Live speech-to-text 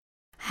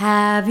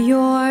Have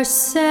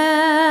yourself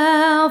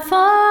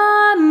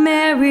a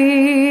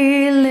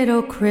merry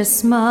little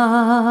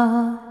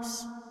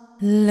Christmas.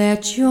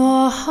 Let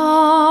your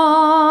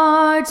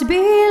heart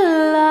be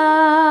light.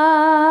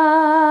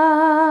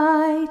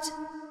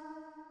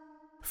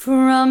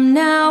 From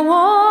now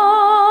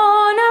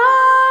on,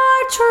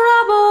 our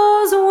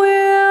troubles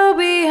will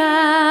be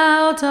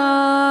out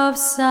of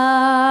sight.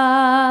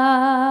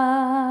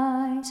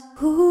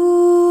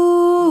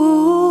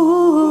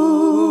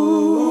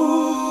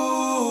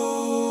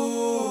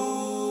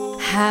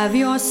 Have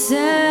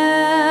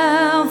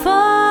yourself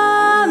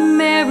a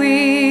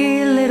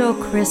merry little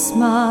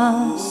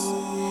Christmas.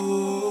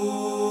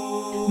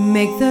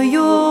 Make the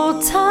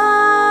Yuletide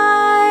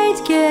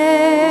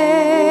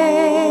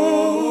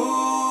gay.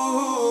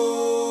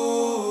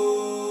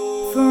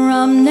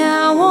 From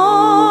now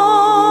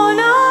on,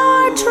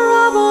 our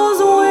troubles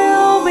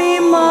will be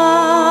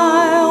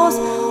miles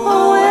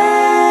away.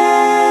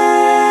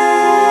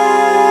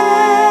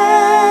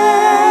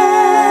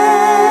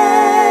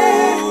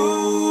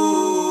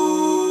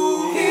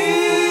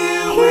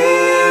 Here we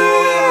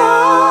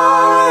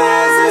are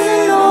as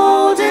in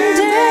olden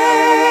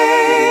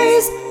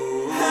days,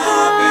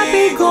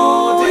 happy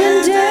golden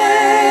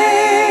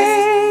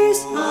days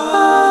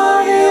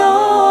of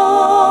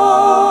yore.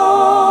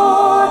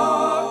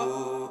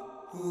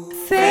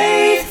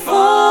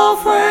 Faithful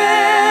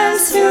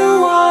friends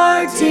who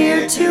are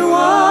dear to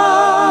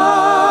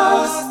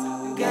us,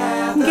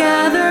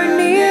 gather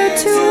near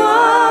to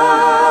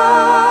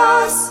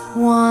us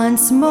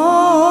once more.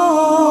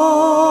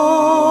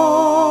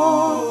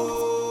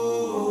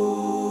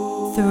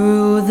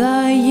 Through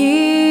the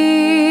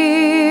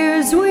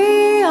years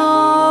we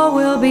all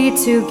will be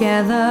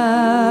together,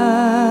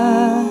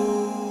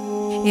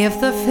 if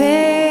the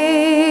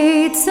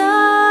fates